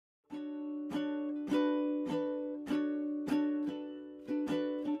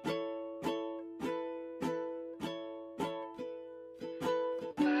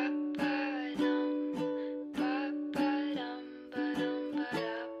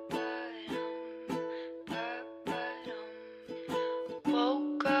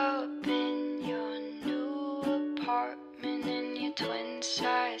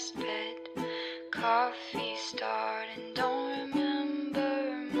start and don't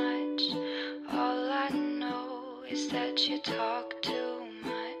remember much. All I know is that you talk too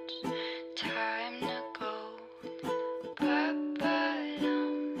much. Time to go.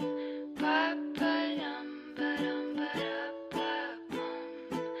 Ba-ba-dum, ba-ba-dum, ba-dum, ba-da-ba-bum,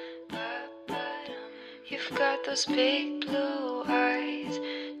 ba-ba-dum. You've got those big blue eyes,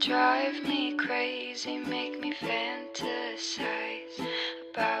 drive me crazy, make me fantasize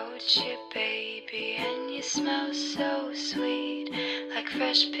about you, baby. And you smell so sweet, like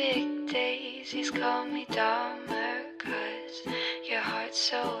fresh picked daisies. Call me Dahmer, 'cause your heart's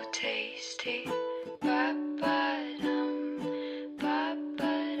so tasty. Ba-ba-dum,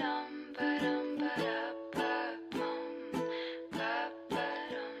 ba-ba-dum, ba-dum, ba-da-ba-bum,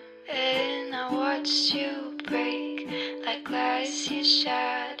 ba-ba-dum. And I watched you break like glass you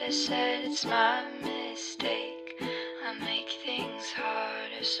shattered. I said it's my mistake. I make things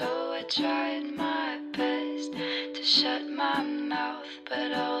harder, so I tried my best to shut my mouth,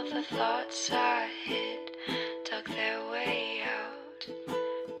 but all the thoughts I hid dug their way out.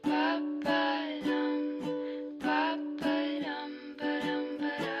 Ba-ba-dum, ba-ba-dum, ba-dum,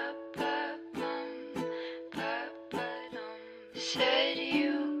 ba-da-ba-bum, ba-ba-dum. Said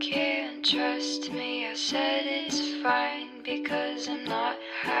you can't trust me, I said it's fine, because I'm not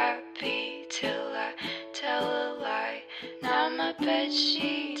happy till I tell a lie. Now my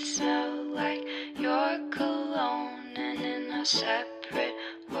bedsheets smell like your cologne, and in our separate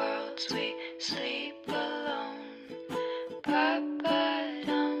worlds we sleep alone.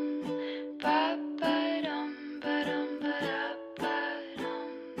 Ba-ba-dum, ba-ba-dum, ba-dum, ba-da-ba-dum,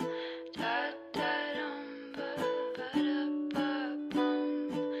 da-da-dum, ba-ba-da-ba-bum,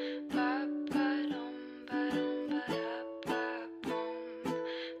 ba-ba-dum, ba-dum, ba-da-ba-bum,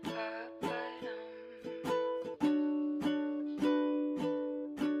 ba-ba-dum.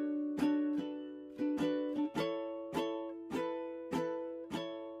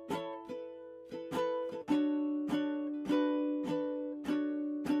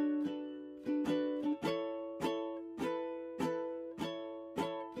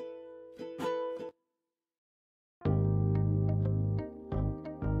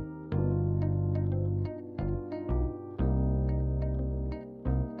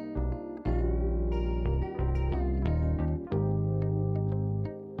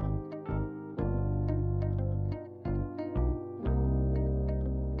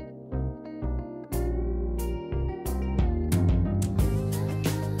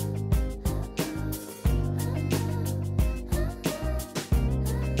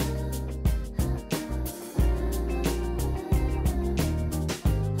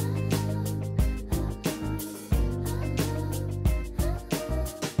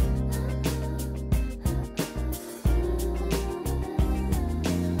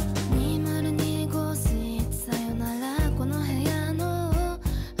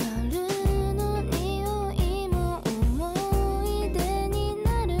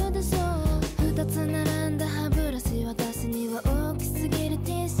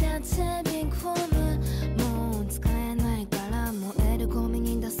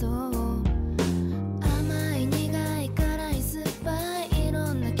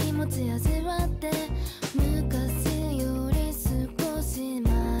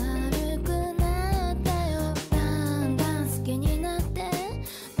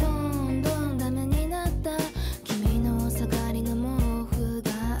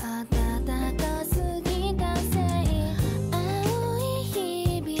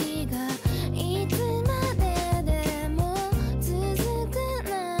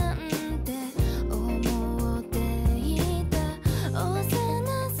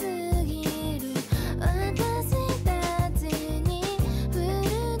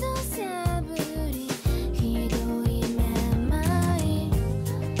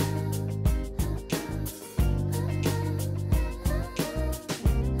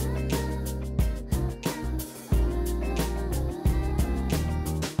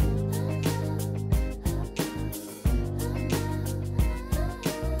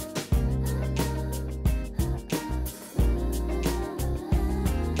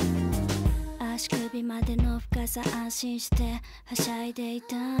さ安心してはしゃいでい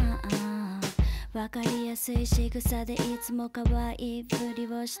た。わかりやすい仕草でいつも可愛いふり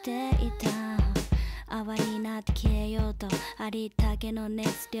をしていた。泡になって消えようとありったけの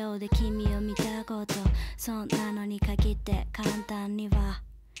熱量で君を見たこと、そんなのに限って簡単には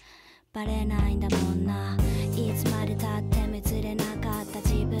バレないんだもんな。いつまでたっても譲れなかった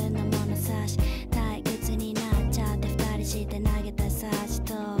自分の物差し、退屈になっちゃって二人して投げたサーチ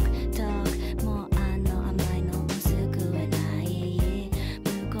トークトーク、もうあの甘いのも救えない。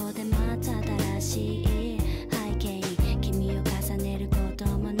向こうで待つ新しい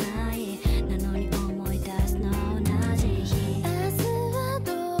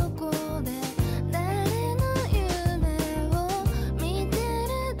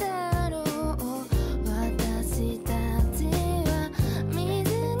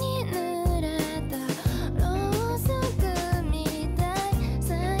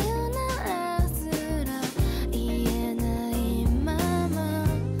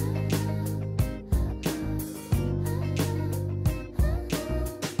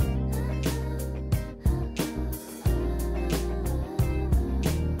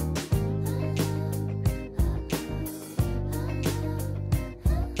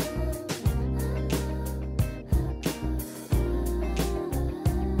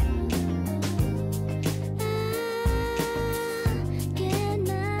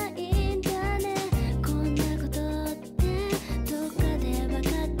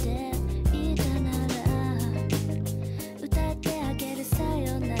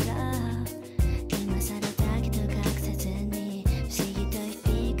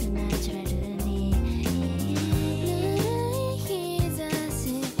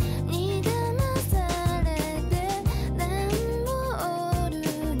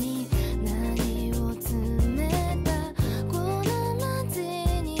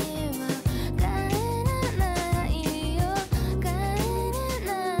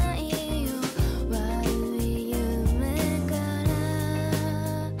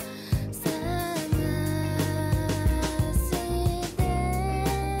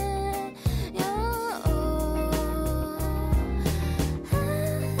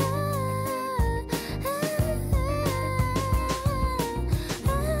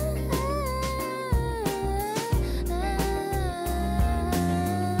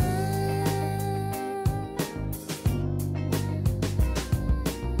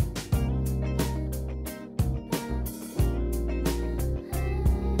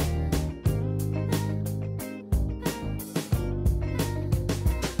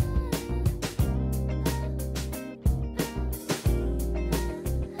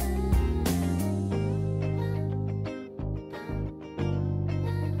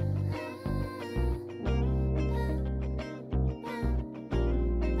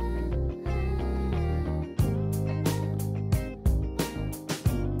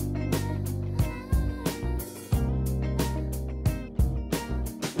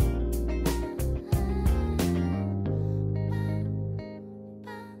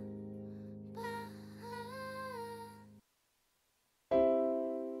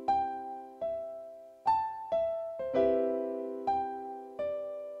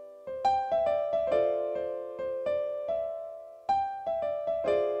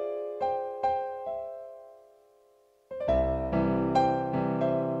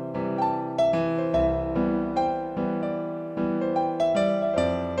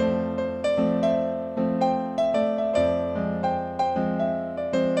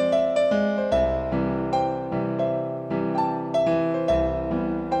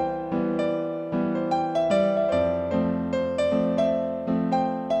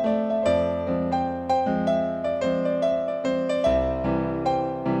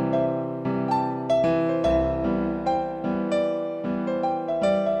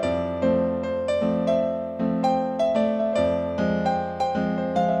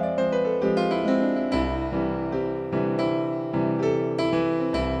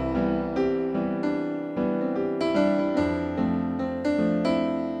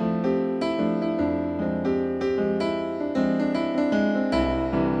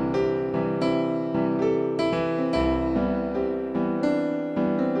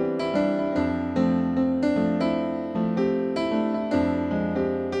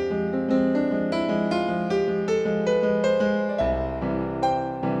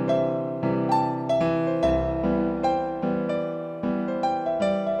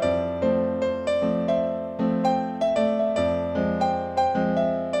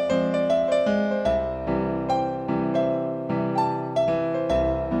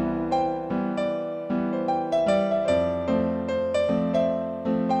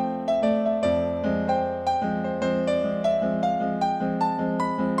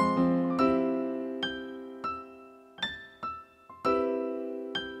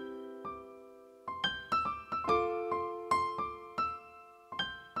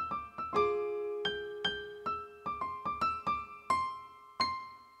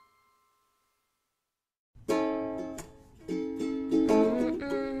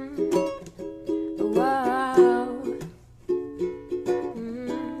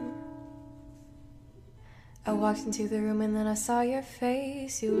walked into the room and then I saw your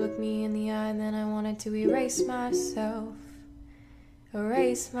face. You looked me in the eye and then I wanted to erase myself.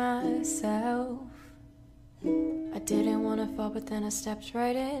 Erase myself. I didn't want to fall, but then I stepped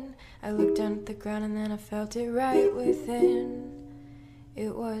right in. I looked down at the ground and then I felt it right within.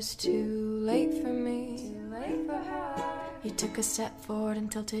 It was too late for me. Too late for her. You took a step forward and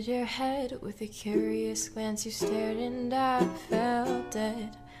tilted your head. With a curious glance you stared and I felt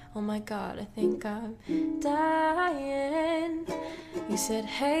dead. Oh my God, I think I'm dying. You said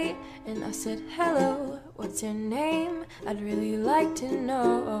hey and I said hello. What's your name? I'd really like to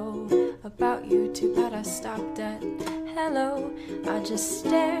know about you. Too bad I stopped at hello. I just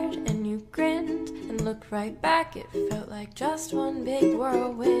stared and you grinned and looked right back. It felt like just one big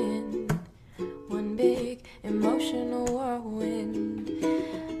whirlwind. One big emotional whirlwind.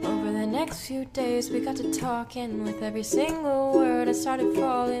 Over the next few days we got to talking. With every single word I started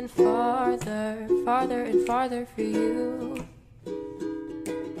falling farther, farther and farther for you.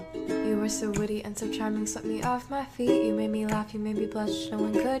 You were so witty and so charming, swept me off my feet. You made me laugh, you made me blush, no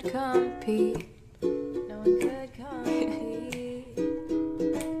one could compete. No one could compete.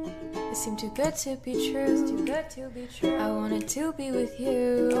 It seemed too good to be true. Too good to be true. I wanted to be with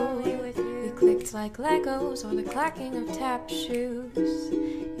you. Only with you. We clicked like Legos or the clacking of tap shoes.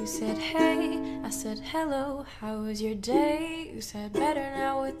 You said hey, I said hello. How was your day? You said better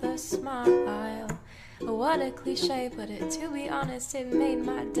now with a smile. Oh, what a cliche, but to be honest, it made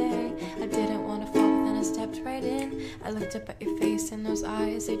my day. I didn't want to fall, but then I stepped right in. I looked up at your face and those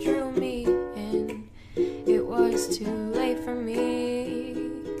eyes, they drew me in. It was too late for me.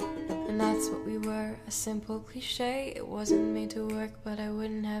 And that's what we were, a simple cliche. It wasn't made to work, but I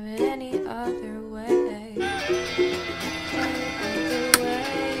wouldn't have it any other way.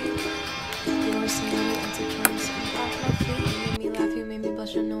 You were so witty and so charming, set me off my feet. You made me laugh, you made me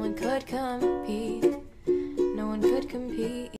blush, and no one could compete. No one could compete.